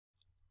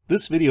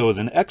This video is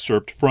an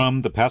excerpt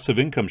from the Passive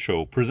Income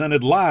Show,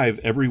 presented live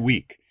every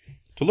week.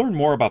 To learn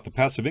more about the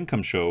Passive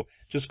Income Show,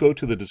 just go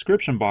to the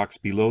description box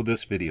below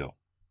this video.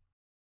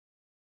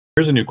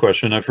 Here's a new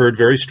question. I've heard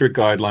very strict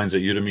guidelines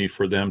at Udemy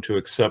for them to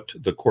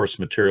accept the course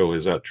material.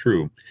 Is that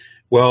true?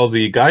 Well,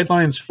 the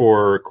guidelines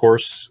for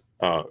course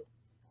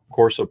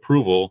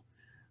approval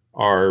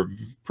are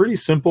pretty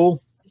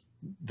simple.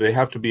 They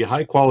have to be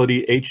high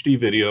quality HD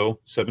video,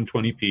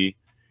 720p,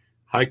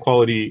 high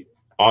quality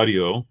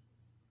audio,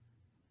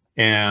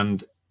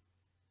 and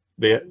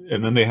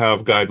then they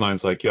have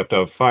guidelines like you have to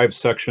have 5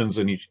 sections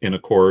in a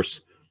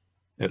course,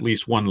 at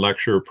least 1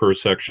 lecture per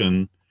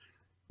section,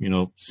 you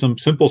know, some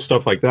simple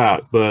stuff like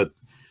that. But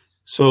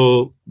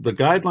so the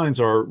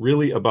guidelines are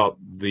really about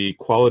the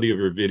quality of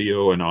your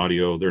video and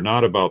audio. They're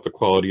not about the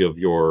quality of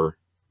your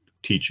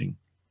teaching.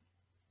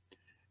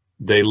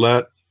 They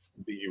let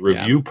the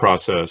review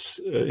process,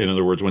 in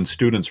other words, when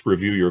students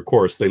review your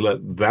course, they let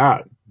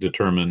that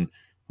determine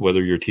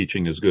whether your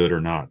teaching is good or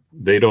not.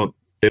 They don't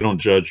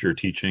judge your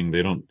teaching.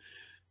 They don't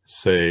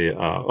say,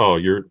 oh,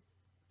 you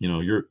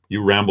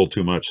ramble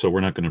too much, so we're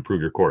not going to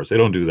improve your course. They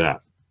don't do that.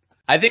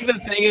 I think the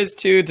thing is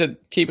too, to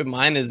keep in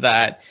mind is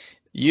that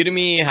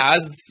Udemy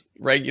has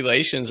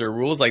regulations or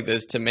rules like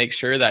this to make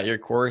sure that your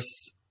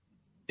course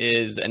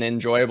is an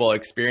enjoyable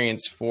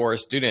experience for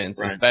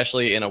students, right,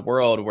 especially in a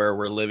world where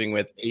we're living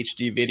with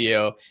HD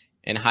video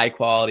and high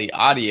quality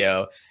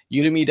audio.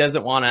 Udemy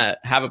doesn't want to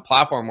have a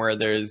platform where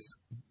there's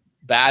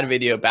bad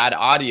video, bad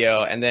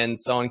audio, and then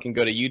someone can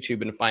go to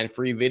YouTube and find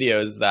free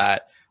videos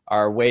that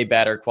are way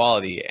better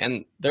quality.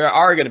 And there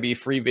are going to be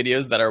free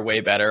videos that are way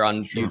better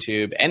on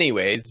YouTube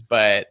anyways,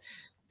 but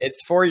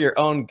it's for your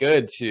own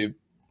good to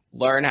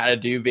learn how to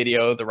do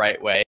video the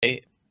right way,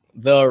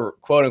 the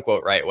quote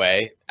unquote right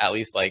way, at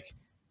least like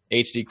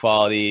HD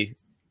quality,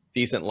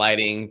 decent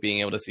lighting,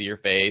 being able to see your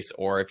face,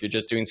 or if you're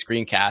just doing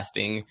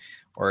screencasting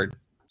or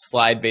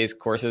slide-based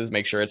courses,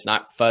 make sure it's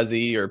not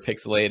fuzzy or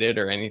pixelated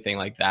or anything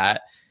like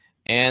that,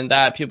 and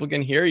that people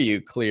can hear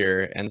you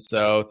clear. And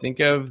so think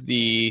of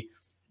the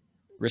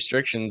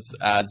restrictions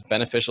as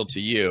beneficial to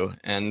you.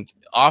 And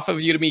off of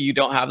Udemy, you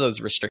don't have those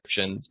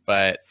restrictions,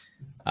 but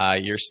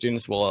your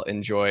students will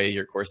enjoy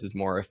your courses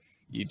more if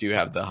you do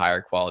have the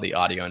higher quality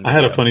audio and video.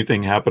 I had a funny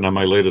thing happen on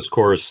my latest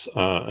course.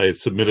 I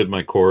submitted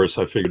my course.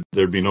 I figured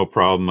there'd be no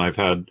problem. I've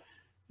had,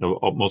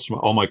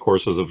 all my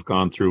courses have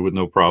gone through with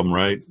no problem,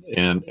 right?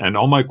 And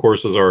all my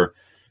courses are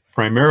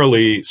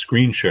primarily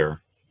screen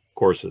share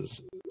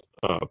courses,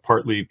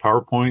 partly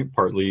PowerPoint,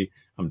 partly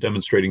I'm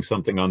demonstrating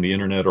something on the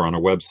internet or on a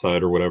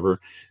website or whatever.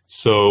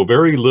 So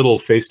very little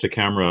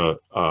face-to-camera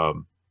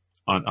on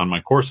my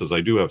courses.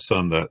 I do have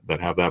some that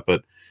have that,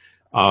 but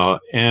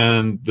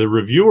and the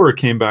reviewer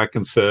came back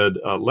and said,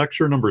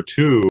 lecture number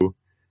 2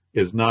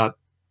 is not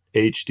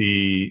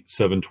HD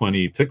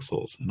 720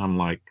 pixels. And I'm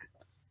like,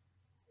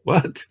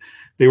 what?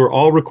 They were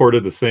all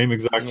recorded the same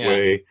exact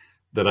way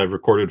that I've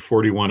recorded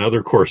 41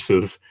 other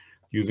courses,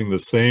 using the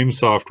same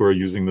software,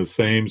 using the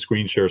same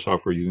screen share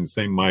software, using the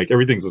same mic.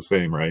 Everything's the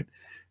same, right?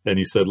 And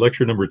he said,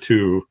 lecture number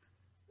 2,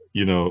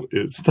 you know,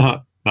 it's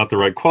not the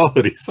right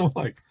quality. So I'm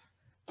like,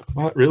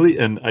 what, really?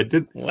 And I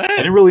didn't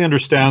really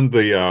understand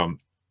the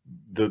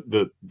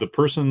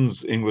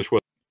person's English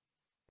was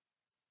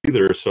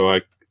either. So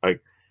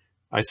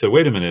I said,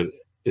 wait a minute,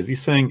 is he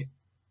saying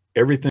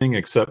everything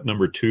except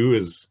number 2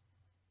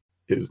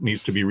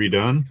 needs to be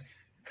redone?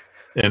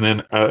 And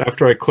then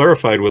after I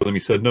clarified with him, he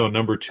said, no,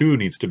 number 2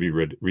 needs to be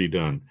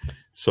redone.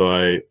 So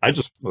I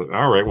just,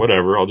 all right,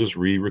 whatever, I'll just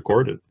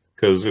re-record it,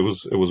 because it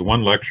was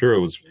one lecture. It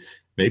was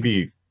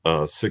maybe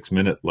a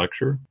 6-minute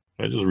lecture.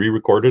 I just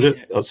re-recorded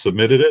it,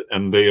 submitted it,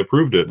 and they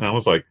approved it. And I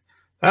was like,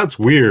 that's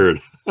weird.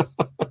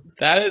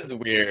 That is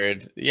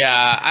weird.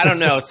 Yeah, I don't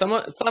know.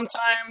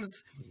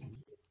 Sometimes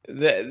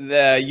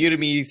the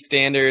Udemy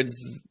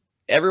standards,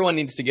 everyone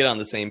needs to get on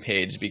the same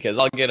page, because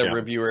I'll get a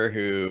reviewer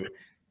who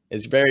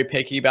is very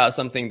picky about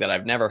something that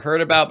I've never heard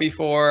about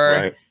before.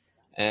 Right.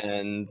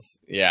 And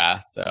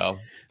yeah, so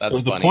that's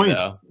funny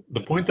though.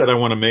 The point that I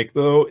want to make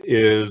though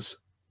is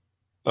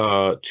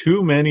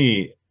too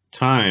many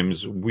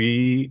times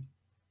we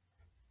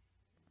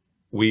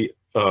what's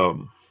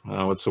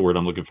the word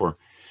I'm looking for?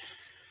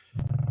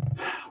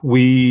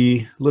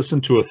 We listen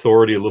to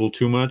authority a little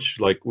too much.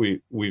 Like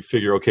we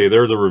figure, okay,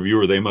 they're the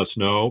reviewer, they must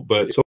know,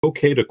 but it's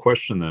okay to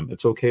question them.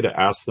 It's okay to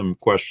ask them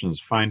questions,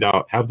 find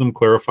out, have them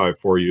clarify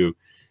for you.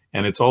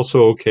 And it's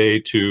also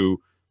okay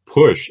to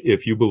push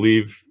if you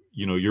believe,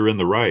 you know, you're in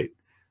the right.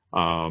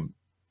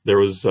 There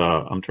was,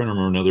 I'm trying to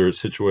remember another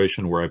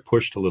situation where I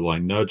pushed a little, I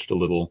nudged a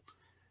little,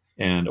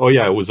 and oh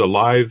yeah, it was a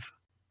live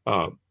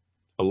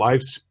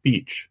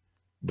speech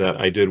that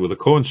I did with a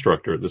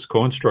co-instructor. This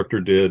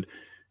co-instructor did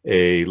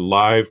a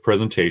live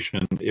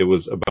presentation. It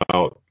was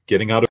about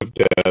getting out of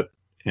debt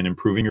and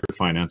improving your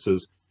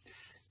finances.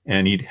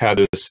 And he'd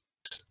had this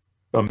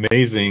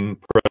amazing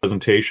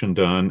presentation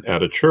done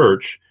at a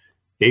church,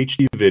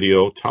 HD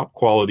video, top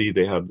quality.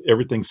 They had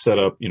everything set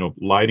up, you know,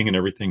 lighting and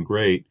everything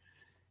great.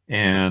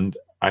 And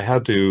I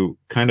had to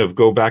kind of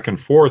go back and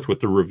forth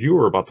with the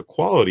reviewer about the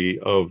quality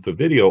of the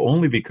video,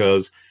 only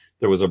because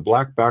there was a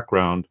black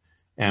background,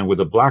 and with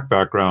a black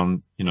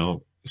background, you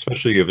know,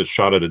 especially if it's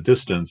shot at a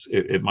distance,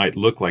 it might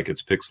look like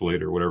it's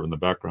pixelated or whatever in the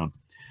background.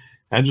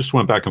 I just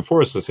went back and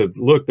forth. I said,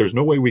 look, there's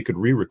no way we could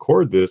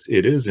re-record this.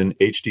 It is in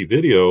HD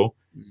video.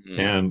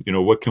 And, you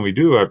know, what can we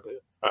do?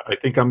 I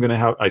think I'm going to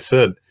have, I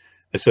said,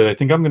 I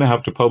think I'm going to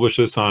have to publish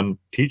this on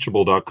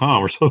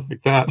teachable.com or something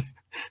like that.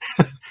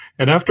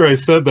 And after I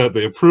said that,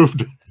 they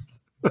approved.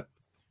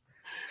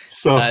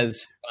 So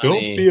don't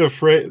be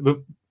afraid.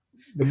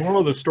 The moral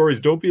of the story is,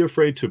 don't be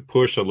afraid to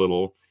push a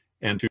little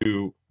and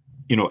to,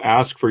 you know,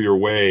 ask for your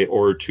way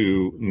or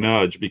to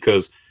nudge,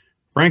 because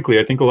frankly,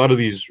 I think a lot of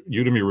these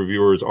Udemy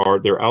reviewers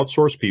they're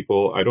outsourced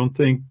people. I don't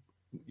think,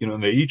 you know,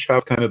 they each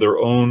have kind of their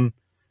own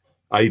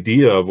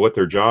idea of what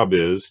their job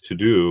is to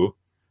do.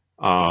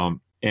 And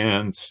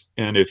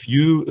if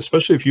you,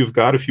 especially if you've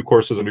got a few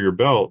courses under your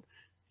belt,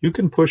 you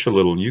can push a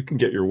little and you can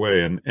get your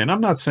way. And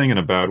I'm not saying in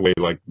a bad way,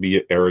 like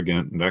be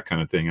arrogant and that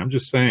kind of thing. I'm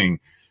just saying,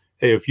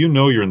 hey, if you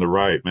know you're in the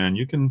right, man,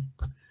 you can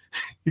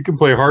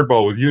play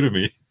hardball with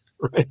Udemy,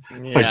 right?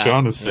 Yeah, like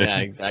John is saying. Yeah,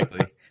 exactly.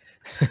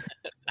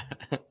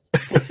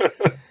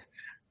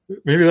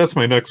 Maybe that's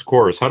my next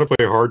course, how to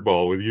play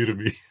hardball with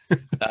Udemy.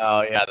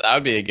 Oh yeah, that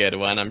would be a good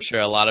one. I'm sure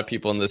a lot of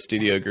people in the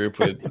studio group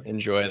would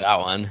enjoy that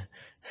one.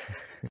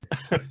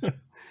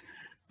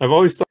 I've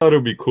always thought it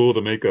would be cool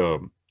to make a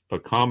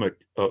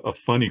comic, a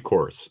funny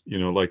course, you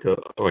know, like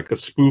a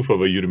spoof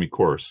of a Udemy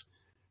course,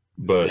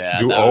 but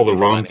do all the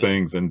wrong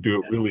things and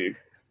do it really,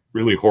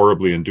 really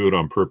horribly and do it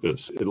on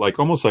purpose.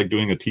 Almost like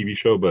doing a TV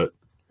show, but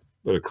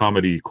a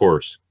comedy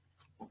course.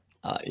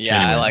 Yeah,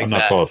 anyway, I like that. I'm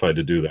not qualified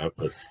to do that,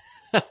 but.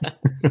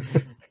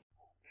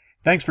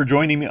 Thanks for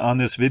joining me on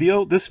this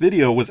video. This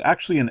video was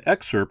actually an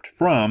excerpt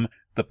from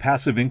the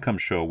Passive Income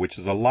Show, which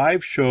is a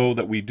live show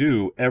that we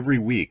do every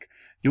week.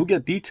 You'll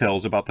get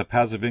details about the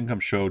Passive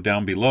Income Show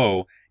down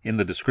below in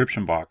the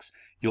description box.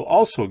 You'll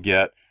also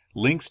get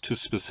links to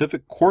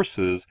specific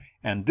courses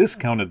and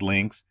discounted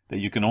links that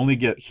you can only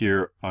get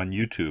here on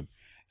YouTube.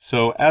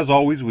 So as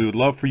always, we would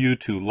love for you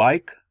to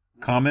like,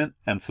 comment,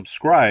 and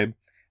subscribe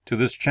to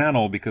this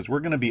channel, because we're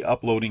going to be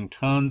uploading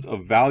tons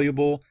of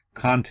valuable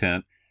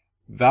content,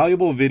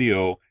 valuable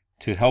video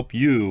to help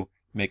you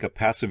make a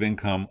passive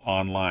income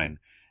online.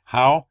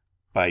 How?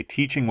 By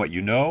teaching what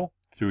you know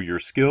through your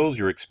skills,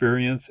 your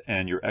experience,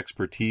 and your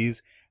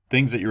expertise,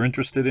 things that you're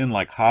interested in,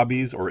 like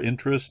hobbies or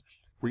interests.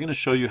 We're going to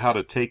show you how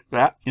to take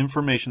that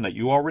information that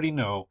you already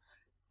know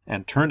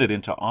and turn it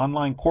into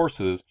online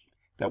courses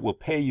that will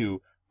pay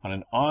you on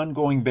an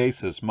ongoing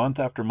basis, month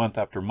after month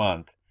after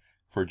month,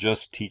 for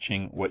just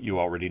teaching what you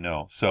already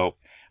know. So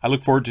I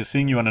look forward to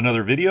seeing you on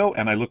another video,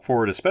 and I look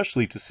forward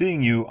especially to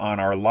seeing you on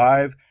our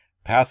live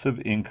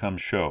Passive Income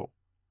Show.